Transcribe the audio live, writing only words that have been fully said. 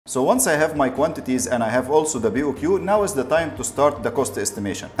So once I have my quantities and I have also the BOQ, now is the time to start the cost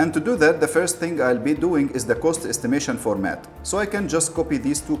estimation. And to do that, the first thing I'll be doing is the cost estimation format. So I can just copy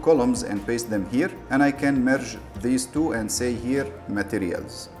these two columns and paste them here, and I can merge these two and say here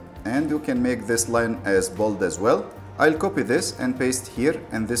materials. And you can make this line as bold as well. I'll copy this and paste here,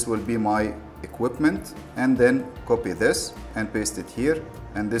 and this will be my equipment, and then copy this and paste it here,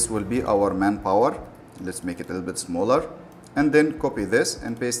 and this will be our manpower. Let's make it a little bit smaller. And then copy this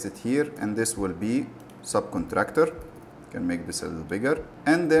and paste it here, and this will be subcontractor. You can make this a little bigger,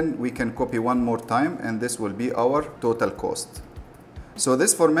 and then we can copy one more time, and this will be our total cost. So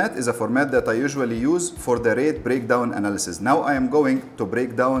this format is a format that I usually use for the rate breakdown analysis. Now I am going to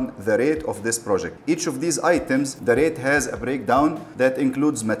break down the rate of this project. Each of these items, the rate has a breakdown that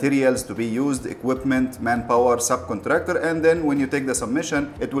includes materials to be used, equipment, manpower, subcontractor, and then when you take the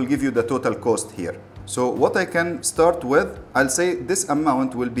submission, it will give you the total cost here. So what I can start with, I'll say this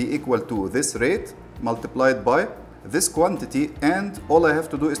amount will be equal to this rate multiplied by this quantity, and all I have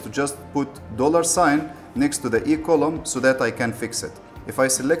to do is to just put $sign next to the E column so that I can fix it. If I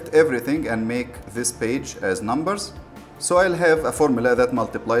select everything and make this page as numbers, so I'll have a formula that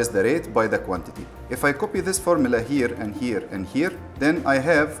multiplies the rate by the quantity. If I copy this formula here and here and here, then I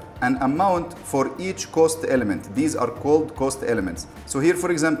have an amount for each cost element. These are called cost elements. So here,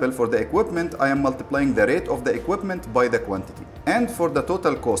 for example, for the equipment, I am multiplying the rate of the equipment by the quantity. And for the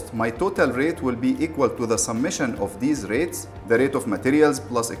total cost, my total rate will be equal to the summation of these rates, the rate of materials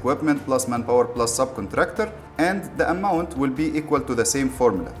plus equipment plus manpower plus subcontractor, and the amount will be equal to the same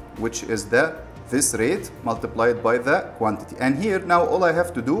formula, which is this rate multiplied by the quantity. And here now all I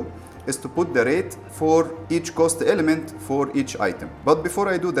have to do is to put the rate for each cost element for each item. But before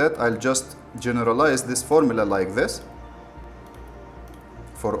I do that, I'll just generalize this formula like this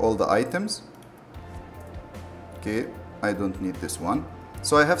for all the items. Okay, I don't need this one.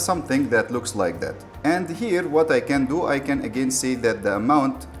 So I have something that looks like that. And here what I can do, I can again say that the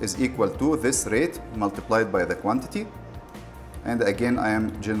amount is equal to this rate multiplied by the quantity. And again, I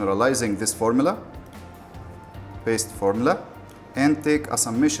am generalizing this formula, paste formula, and take a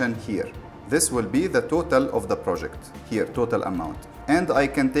summation here. This will be the total of the project, here, total amount. And I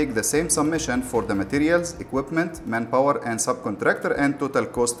can take the same summation for the materials, equipment, manpower, and subcontractor, and total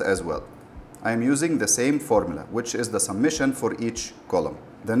cost as well. I am using the same formula, which is the summation for each column.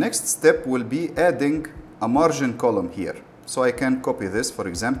 The next step will be adding a margin column here. So I can copy this, for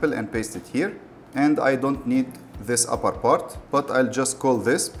example, and paste it here. And I don't need this upper part, but I'll just call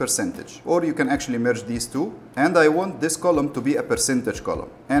this percentage, or you can actually merge these two. And I want this column to be a percentage column,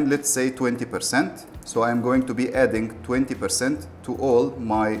 and let's say 20%. So I'm going to be adding 20% to all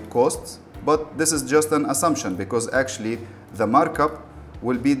my costs, but this is just an assumption because actually the markup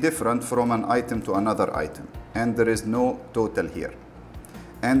will be different from an item to another item, and there is no total here.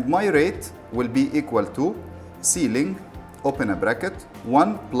 And my rate will be equal to ceiling, open a bracket,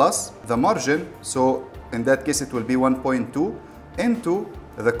 1 plus the margin, so in that case it will be 1.2 into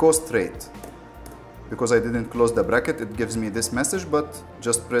the cost rate. Because I didn't close the bracket, it gives me this message, but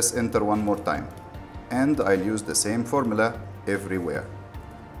just press enter one more time. And I'll use the same formula everywhere.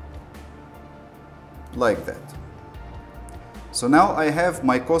 Like that. So now I have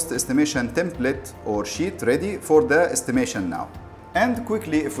my cost estimation template or sheet ready for the estimation now. And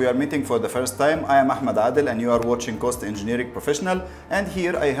quickly, if we are meeting for the first time, I am Ahmed Adel and you are watching Cost Engineering Professional, and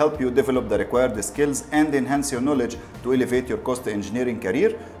here I help you develop the required skills and enhance your knowledge to elevate your cost engineering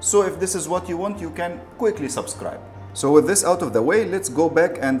career. So if this is what you want, you can quickly subscribe. So with this out of the way, let's go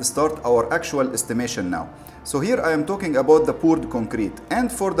back and start our actual estimation now. So here I am talking about the poured concrete, and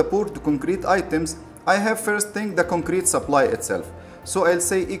for the poured concrete items, I have first thing the concrete supply itself. So I'll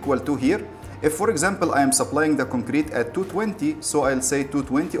say equal to here. If, for example, I am supplying the concrete at 220, so I'll say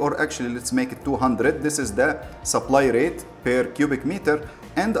 220, or actually let's make it 200. This is the supply rate per cubic meter,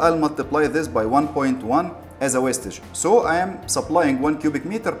 and I'll multiply this by 1.1 as a wastage. So I am supplying 1 cubic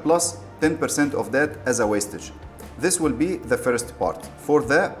meter plus 10% of that as a wastage. This will be the first part for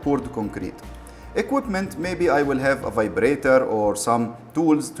the poured concrete. Equipment, maybe I will have a vibrator or some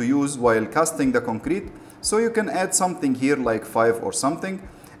tools to use while casting the concrete. So you can add something here like 5 or something.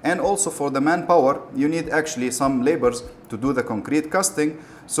 And also for the manpower, you need actually some labors to do the concrete casting.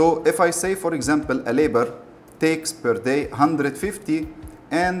 So if I say, for example, a labor takes per day 150,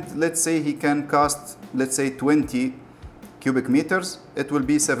 and let's say he can cast, let's say 20 cubic meters, it will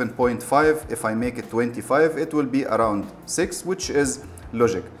be 7.5. If I make it 25, it will be around 6, which is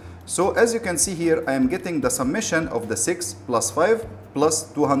logic. So as you can see here, I am getting the summation of the 6 plus 5 plus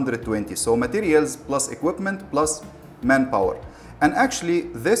 220. So materials plus equipment plus manpower. And actually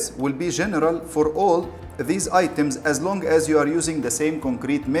this will be general for all these items as long as you are using the same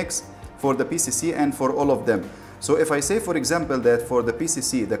concrete mix for the PCC and for all of them. So if I say, for example, that for the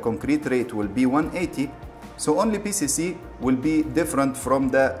PCC the concrete rate will be 180, so only PCC will be different from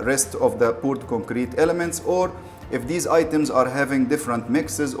the rest of the poured concrete elements, or if these items are having different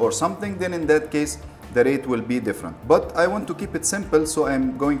mixes or something, then in that case the rate will be different. But I want to keep it simple, so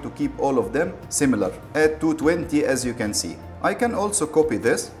I'm going to keep all of them similar at 220, as you can see. I can also copy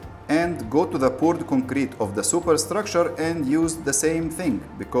this and go to the poured concrete of the superstructure and use the same thing,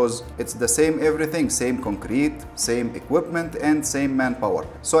 because it's the same everything, same concrete, same equipment and same manpower.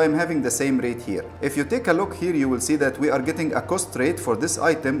 So I'm having the same rate here. If you take a look here, you will see that we are getting a cost rate for this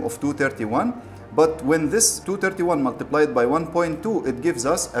item of 231. But when this 231 multiplied by 1.2, it gives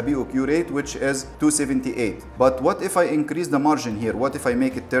us a BOQ rate which is 278. But what if I increase the margin here? What if I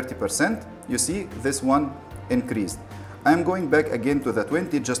make it 30%? You see, this one increased. I'm going back again to the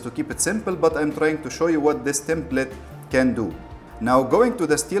 20 just to keep it simple, but I'm trying to show you what this template can do. Now going to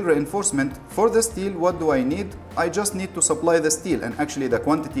the steel reinforcement, for the steel what do I need? I just need to supply the steel, and actually the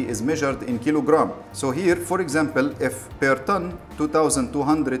quantity is measured in kilogram. So here, for example, if per ton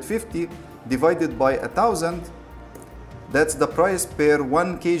 2250 divided by 1000, that's the price per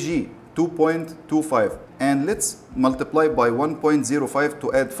 1 kg, 2.25. And let's multiply by 1.05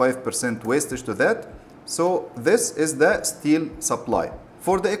 to add 5% wastage to that. So this is the steel supply.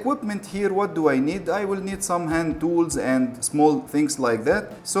 For the equipment here, what do I need? I will need some hand tools and small things like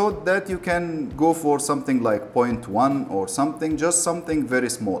that, so that you can go for something like 0.1 or something, just something very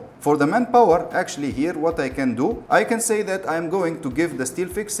small. For the manpower, actually here what I can do, I can say that I'm going to give the steel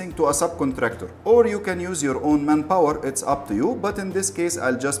fixing to a subcontractor, or you can use your own manpower, it's up to you, but in this case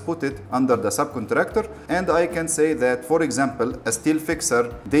I'll just put it under the subcontractor, and I can say that, for example, a steel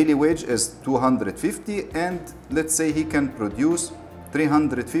fixer daily wage is 250, and let's say he can produce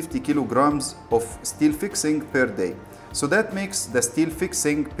 350 kilograms of steel fixing per day. So that makes the steel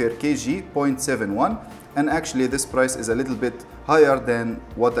fixing per kg 0.71, and actually this price is a little bit higher than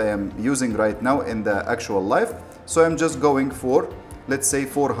what I am using right now in the actual life. So I'm just going for, let's say,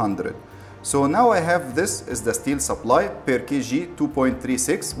 400. So now I have, this is the steel supply per kg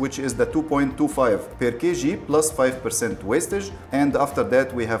 2.36, which is the 2.25 per kg plus 5% wastage. And after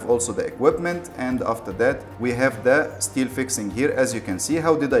that we have also the equipment, and after that we have the steel fixing here. As you can see,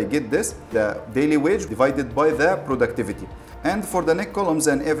 how did I get this? The daily wage divided by the productivity. And for the neck columns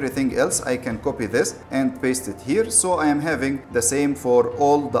and everything else, I can copy this and paste it here. So I am having the same for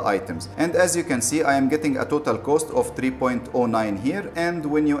all the items. And as you can see, I am getting a total cost of 3.09 here. And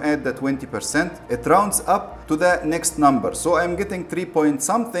when you add the 20%, it rounds up to the next number. So I'm getting 3 point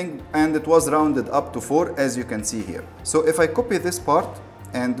something, and it was rounded up to 4, as you can see here. So if I copy this part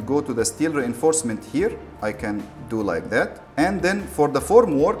and go to the steel reinforcement here, I can do like that. And then for the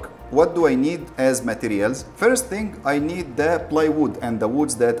formwork, what do I need as materials? First thing, I need the plywood and the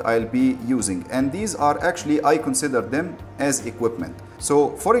woods that I'll be using. And these are actually, I consider them as equipment.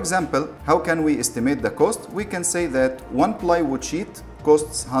 So for example, how can we estimate the cost? We can say that one plywood sheet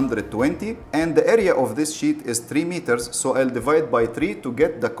costs 120, and the area of this sheet is 3 meters. So I'll divide by 3 to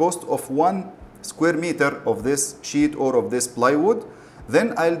get the cost of 1 square meter of this sheet or of this plywood.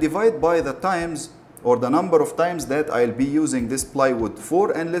 Then I'll divide by the times, or the number of times that I'll be using this plywood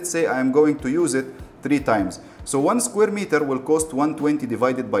for, and let's say I'm going to use it 3 times. So 1 square meter will cost 120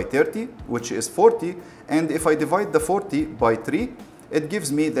 divided by 30, which is 40, and if I divide the 40 by 3, it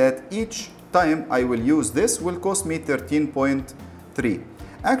gives me that each time I will use this will cost me 13.3.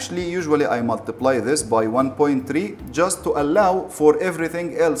 Actually, usually I multiply this by 1.3 just to allow for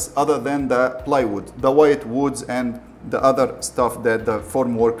everything else other than the plywood, the white woods and the other stuff that the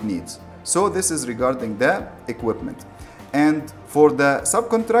formwork needs. So this is regarding the equipment. And for the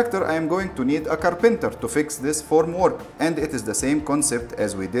subcontractor, I am going to need a carpenter to fix this formwork. And it is the same concept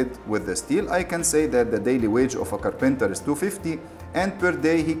as we did with the steel. I can say that the daily wage of a carpenter is 250, and per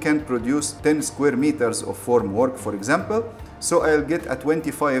day he can produce 10 square meters of formwork, for example. So I'll get a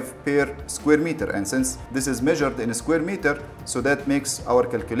 25 per square meter, and since this is measured in a square meter, so that makes our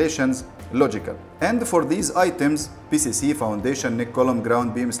calculations logical. And for these items, PCC, foundation, neck column,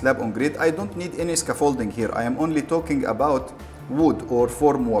 ground beam, slab on grade, I don't need any scaffolding here. I am only talking about wood or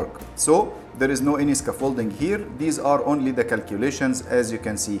formwork. So there is no any scaffolding here. These are only the calculations, as you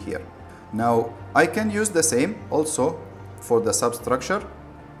can see here. Now I can use the same also for the substructure.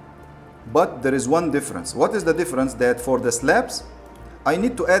 But there is one difference. What is the difference? That for the slabs, I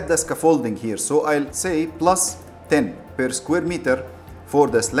need to add the scaffolding here. So I'll say plus 10 per square meter for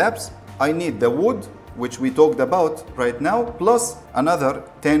the slabs. I need the wood which we talked about right now, plus another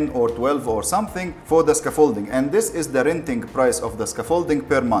 10 or 12 or something for the scaffolding. And this is the renting price of the scaffolding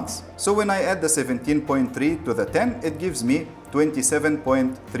per month. So when I add the 17.3 to the 10, it gives me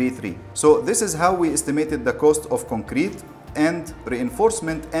 27.33. So this is how we estimated the cost of concrete and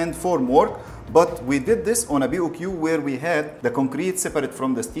reinforcement and formwork. But we did this on a BOQ where we had the concrete separate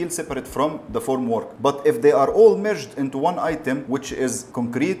from the steel, separate from the formwork. But if they are all merged into one item, which is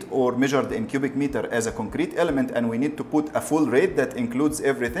concrete or measured in cubic meter as a concrete element, and we need to put a full rate that includes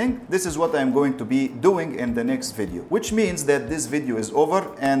everything, this is what I'm going to be doing in the next video. Which means that this video is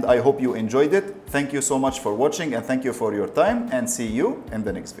over, and I hope you enjoyed it. Thank you so much for watching, and thank you for your time, and see you in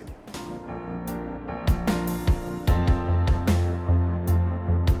the next video.